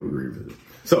revisit.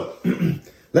 So,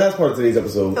 last part of today's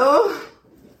episode.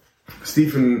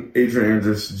 Stephen Adrian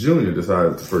Andrus Jr.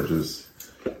 decided to purchase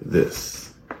this.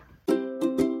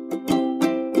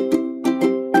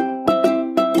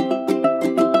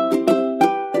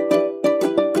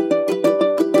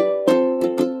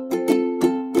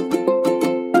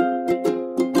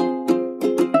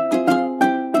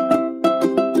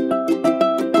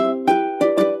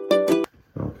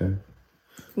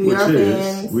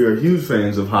 We are huge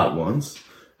fans of Hot Ones.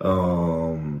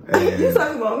 And you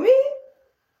talking about me?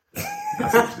 I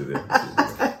see what you did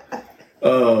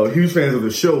there. Huge fans of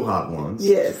the show Hot Ones.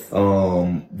 Yes. I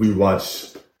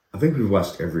think we've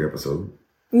watched every episode.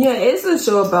 Yeah, it's a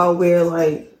show about where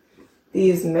like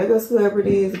these mega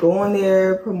celebrities go on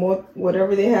there, promote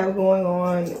whatever they have going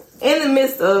on in the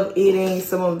midst of eating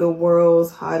some of the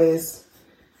world's hottest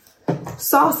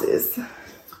sauces.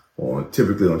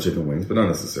 Typically on chicken wings, but not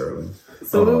necessarily.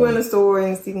 So we went to the store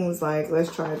and Stephen was like,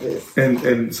 let's try this.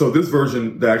 And so this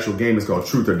version, the actual game is called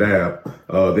Truth or Dab.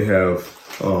 They have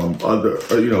other,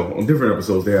 on different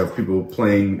episodes, they have people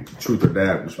playing Truth or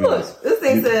Dab. Which Look, means this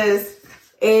thing says,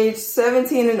 age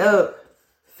 17 and up,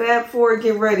 Fab 4,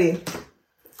 get ready.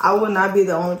 I would not be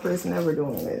the only person ever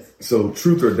doing this. So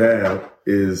Truth or Dab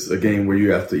is a game where you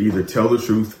have to either tell the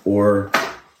truth or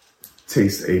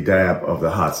taste a dab of the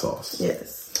hot sauce.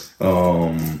 Yes.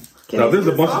 Now there's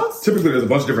a bunch. Typically, there's a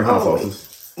bunch of different hot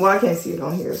sauces. Well, I can't see it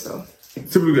on here, so.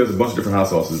 Typically, there's a bunch of different hot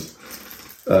sauces.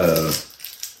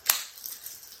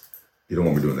 You don't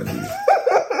want me doing that, do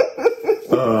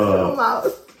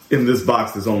you? In this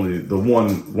box, there's only the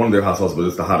one of their hot sauces, but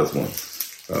it's the hottest one,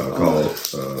 called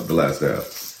The Last Dab.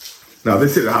 Now, they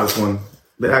say the hottest one.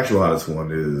 The actual hottest one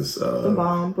is the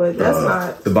bomb, but that's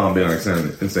not the bomb beyond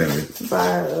insanity.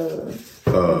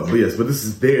 But yes, but this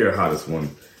is their hottest one.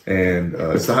 And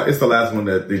it's the last one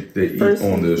that they eat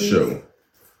on the show.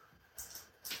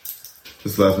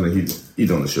 It's the last one they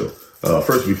eat on the show.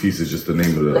 First We Feast is just the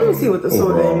name of the. Let me see what the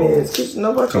soda name is. Cause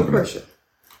no about your pressure.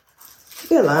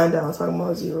 They're lying down talking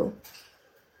about zero.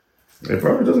 It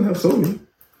probably doesn't have soda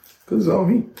because it's all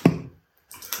meat.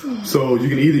 So you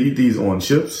can either eat these on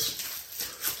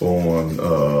chips, on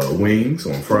wings,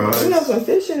 on fries. We have some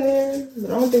fish in there, but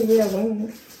I don't think we have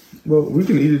wings. Well, we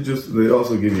can eat it just, they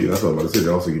also give you, that's what I was about to say,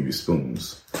 they also give you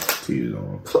spoons to eat it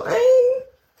on. Plain?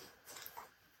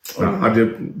 Now, I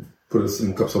did put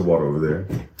some cups of water over there.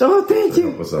 Oh, thank you.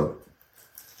 Help us out.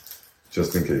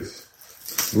 Just in case.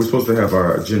 We're supposed to have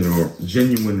our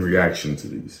genuine reaction to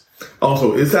these.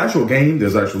 Also, it's an actual game.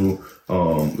 There's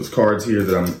there's cards here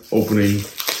that I'm opening.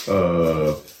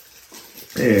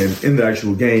 And in the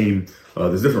actual game,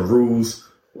 there's different rules.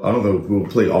 I don't know if we'll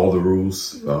play all the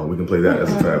rules. We can play that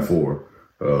as a Fab 4.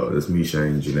 It's me,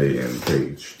 Shane, Janae, and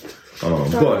Paige.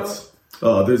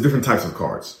 But there's different types of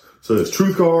cards. So there's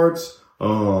truth cards,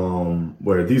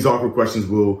 where these awkward questions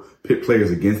will pit players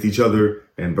against each other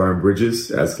and burn bridges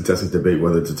as contestants debate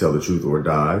whether to tell the truth or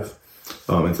dive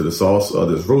into the sauce.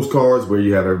 There's roast cards where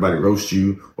you have everybody roast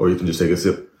you, or you can just take a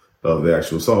sip of the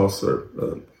actual sauce or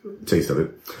taste of it.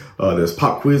 There's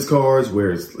pop quiz cards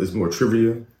where it's more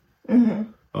trivia. Mm-hmm.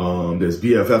 There's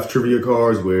BFF trivia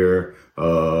cards where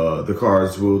the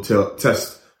cards will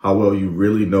test how well you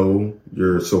really know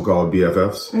your so-called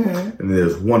BFFs. Mm-hmm. And then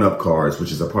there's one-up cards,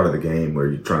 which is a part of the game where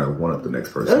you're trying to one-up the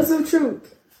next person. That's the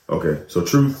truth. Okay, so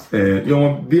truth. And you don't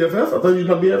want BFF? I thought you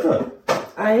were BFF.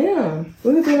 I am.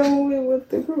 Look at that on with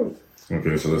the group.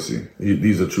 Okay, so let's see.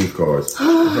 These are truth cards.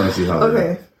 I'm trying to see how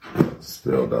they're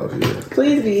spelled out here.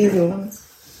 Please be easy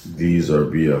ones. These are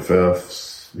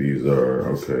BFFs. These are,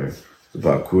 okay. The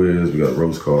pop quiz. We got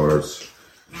roast cards.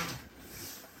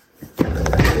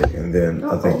 And then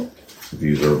I think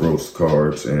these are roast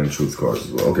cards and truth cards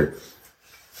as well. Okay.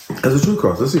 As a truth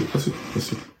cards. Let's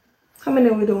see. How many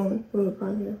are we doing for the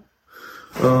project?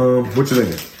 What you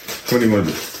thinking? What do you want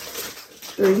to do?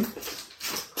 3.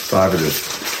 5 it is.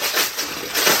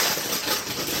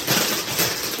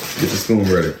 Get the spoon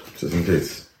ready, just in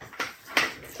case.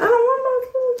 I don't want my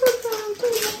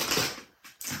spoon.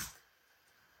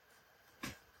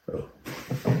 Oh.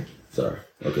 Sorry.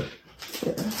 Okay.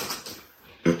 Yeah.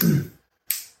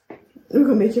 You're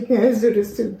gonna make your parents do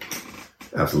this too.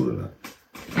 Absolutely not.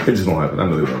 It just won't happen. I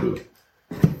know they won't do it.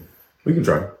 We can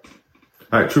try. All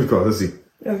right, truth cards. Let's see.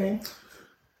 Okay.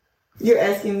 You're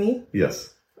asking me?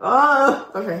 Yes. Oh,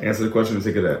 okay. Answer the question and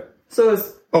take a dab. So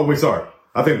it's... Oh, wait, sorry.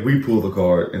 I think we pull the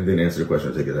card and then answer the question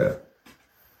and take a dab.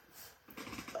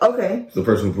 Okay. It's the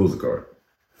person who pulls the card.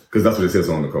 Because that's what it says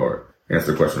on the card.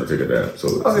 Answer the question or take a dab. So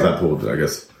it's not pulled, I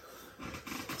guess.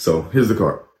 So here's the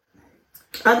card.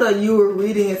 I thought you were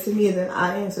reading it to me and then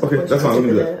I answered the question. Okay, that's fine. We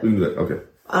can do that. Okay.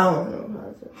 I don't know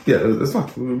how to. Yeah, that's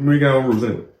fine. We got our rules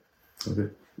anyway. Okay.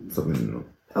 Something to know.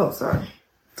 Oh, sorry.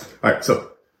 All right,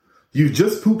 so you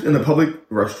just pooped in a public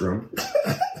restroom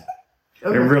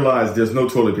and realized there's no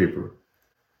toilet paper.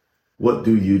 What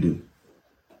do you do?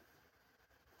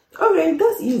 Okay,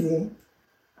 that's easy.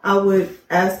 I would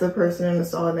ask the person in the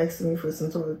stall next to me for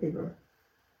some toilet paper.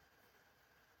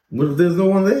 What if there's no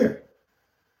one there?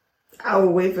 I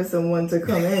would wait for someone to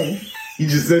come in. You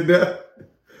just said that?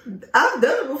 I've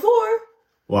done it before.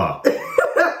 Wow.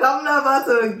 I'm not about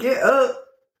to get up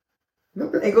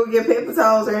and go get paper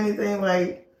towels or anything.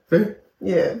 Like, hey.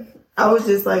 Yeah. I was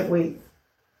just like, wait.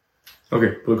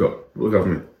 Okay, look up. Look up for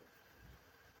me.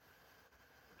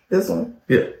 This one?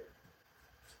 Yeah.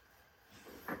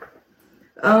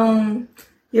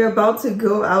 You're about to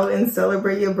go out and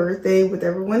celebrate your birthday with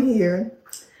everyone here.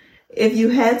 If you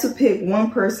had to pick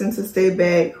one person to stay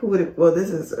back, who would it? Well, this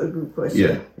is a group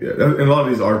question. Yeah. And a lot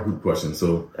of these are group questions,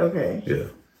 so. Okay. Yeah.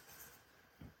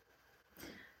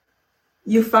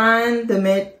 You find the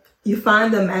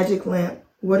magic lamp.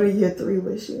 What are your 3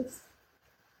 wishes?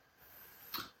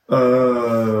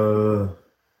 $1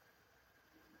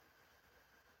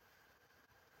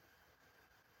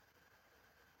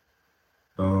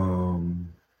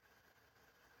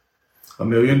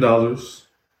 million.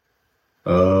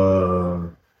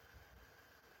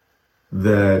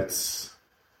 That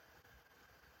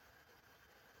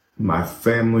my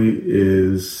family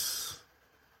is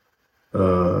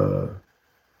going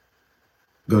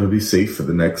to be safe for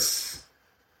the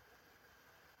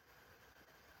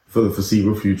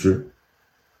foreseeable future,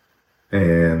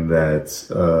 and that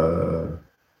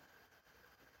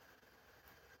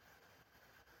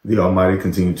the Almighty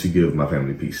continue to give my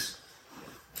family peace.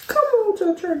 Come on with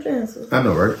your church answers. I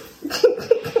know, right?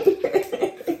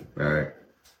 All right.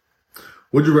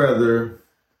 Would you rather?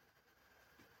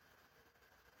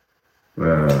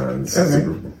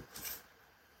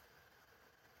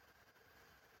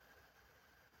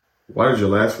 Why did your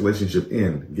last relationship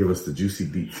end? Give us the juicy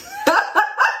deets. See,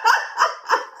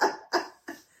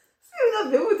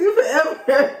 I've been with you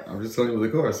forever. I'm just telling you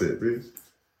what the card said, please.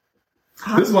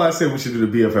 This is why I said we should do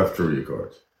the BFF trivia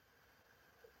cards.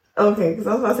 Okay, because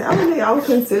I was about to say, I don't think I would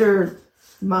consider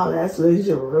my last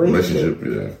relationship a relationship.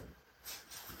 Yeah.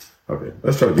 Okay,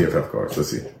 let's try the BFF cards.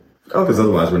 Let's see. Okay. Because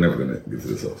otherwise, we're never going to get to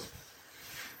the sauce.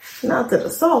 Not to the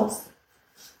sauce.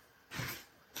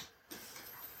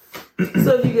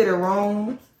 So if you get it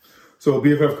wrong. So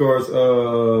BFF cards.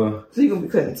 So you're going to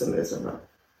be cutting some of this or not?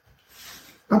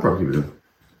 I'll probably keep it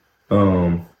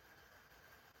in.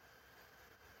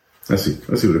 Let's see.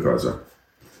 Let's see what the cards are.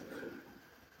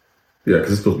 Yeah,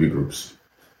 because it's supposed to be groups.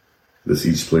 This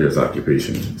each player's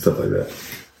occupation, stuff like that.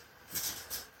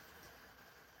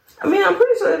 I mean, I'm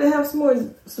pretty sure they have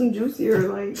some juicier,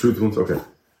 like... Truth ones? Okay.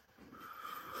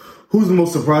 Who's the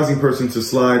most surprising person to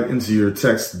slide into your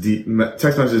text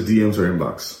messages, DMs, or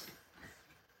inbox?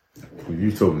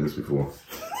 You've told me this before.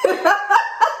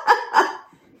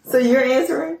 So you're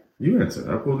answering? You answered.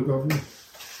 I pulled the call for you.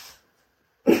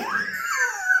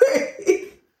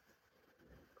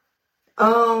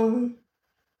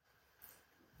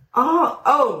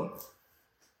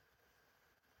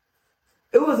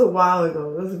 It was a while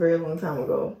ago. It was a very long time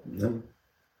ago. Yeah.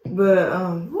 But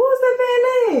what was that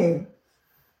man's name?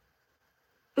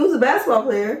 It was a basketball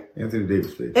player. Anthony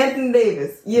Davis, please. Anthony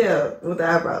Davis. Yeah, with the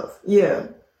eyebrows. Yeah.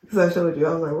 Because I showed you.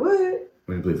 I was like, what?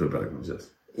 When he played for the Pelicans, yes.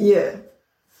 Yeah.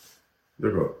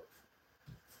 They're good.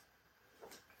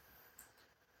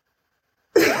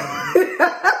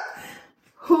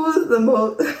 Who's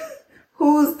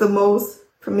the most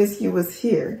promiscuous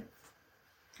here?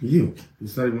 You.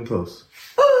 It's not even close.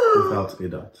 Without a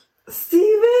dot. Steven!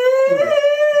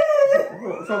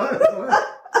 It's all right. Steven!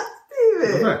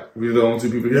 It's all right. We're the only 2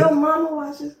 people here. Your mama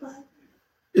watches podcast.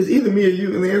 It's either me or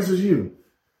you, and the answer is you.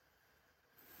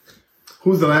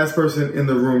 Who's the last person in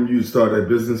the room you started a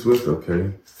business with?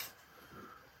 Okay.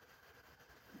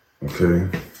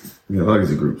 You know, like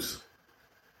these groups.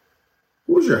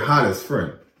 Who's your hottest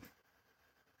friend?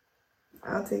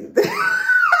 I'll take it.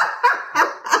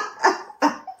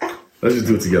 Let's just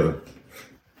do it together.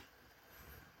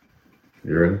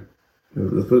 You ready?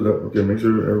 Let's put it up. Okay, make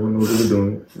sure everyone knows what we're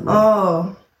doing.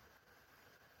 Oh.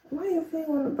 Why your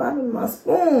finger on the bottom of my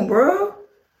spoon, bro?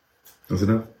 That's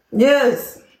enough?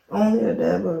 Yes. Only a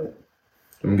dab of it.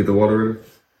 Let me get the water ready?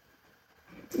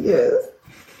 Yes.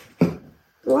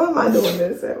 Why am I doing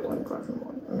this at 1 o'clock in the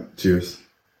morning? Cheers.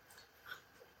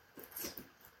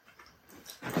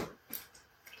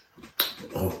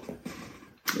 Oh.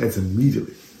 That's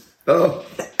immediately. Oh.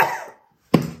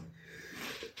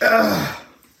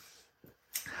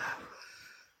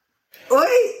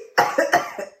 Wait.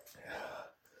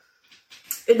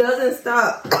 doesn't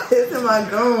stop. It's in my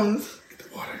gums. Get the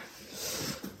water.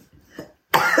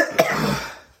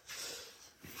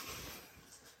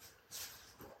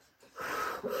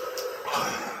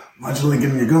 Why'd you like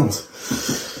getting your gums?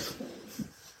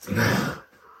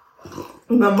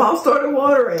 My mouth started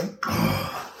watering.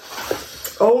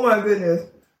 Oh my goodness.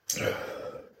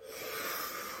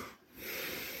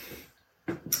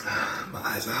 My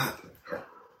eyes are hot.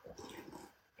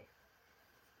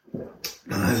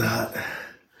 My eyes are hot.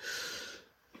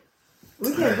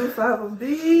 We can't do 5 of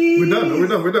these. We're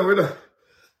done.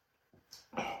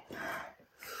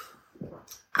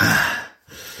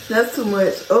 That's too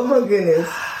much. Oh my goodness.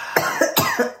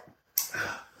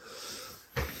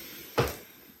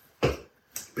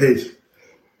 Paige.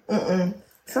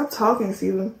 Stop talking,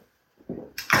 Steven.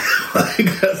 I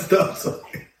gotta stop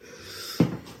talking.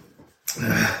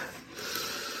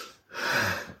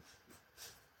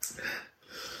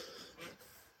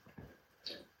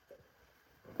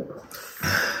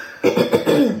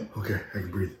 Okay, I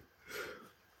can breathe.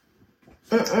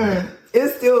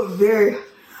 It's still very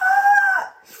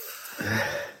hot.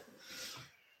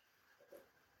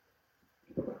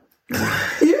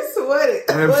 You're sweating.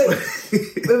 Wait,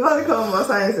 if I call my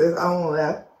sinuses, I won't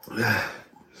laugh.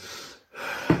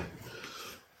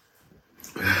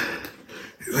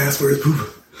 Last word is poop.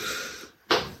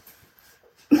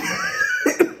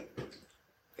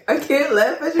 I can't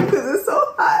laugh at you because it's so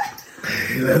hot.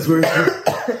 Last word is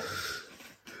poop.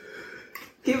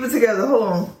 Keep it together. Hold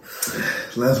on.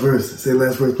 Last words. Say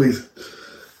last words, please.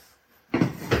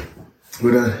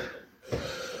 We're done.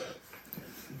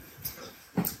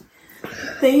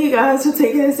 Thank you guys for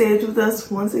taking the stage with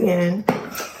us once again.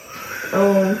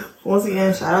 Once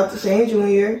again, shout out to Shane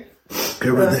Jr.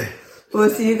 Happy birthday. We'll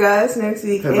see you guys next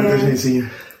week. Happy birthday, Shane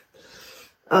Senior.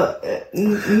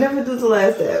 Never do the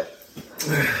last step.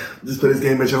 Just play this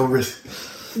game at your own risk.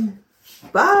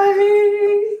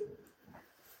 Bye.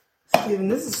 Steven,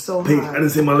 this is so Pete, hot. I didn't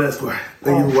say my last word.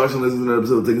 Thank you for watching and listening to another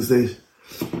episode of Taking Stage.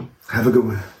 Have a good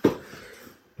one.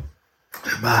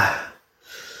 Bye.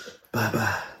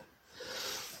 Bye.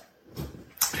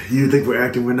 You think we're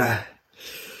acting, we're not.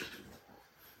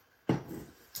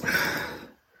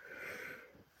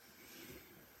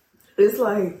 It's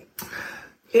like,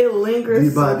 it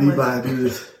lingers so much. Bye. Do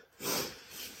this.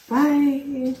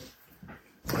 Bye.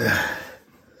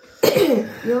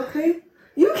 You okay?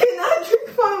 You cannot drink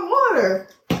fine water.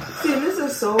 See, this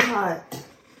is so hot.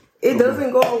 It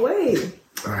doesn't go away.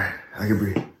 All right, I can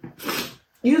breathe.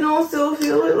 You don't still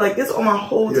feel it? Like, it's on my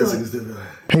whole Yes, I tongue. can still feel it.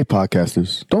 Hey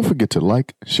podcasters, don't forget to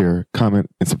like, share, comment,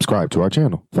 and subscribe to our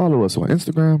channel. Follow us on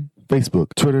Instagram,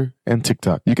 Facebook, Twitter, and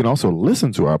TikTok. You can also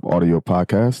listen to our audio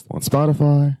podcast on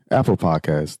Spotify, Apple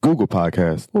Podcasts, Google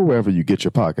Podcasts, or wherever you get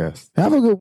your podcasts. Have a good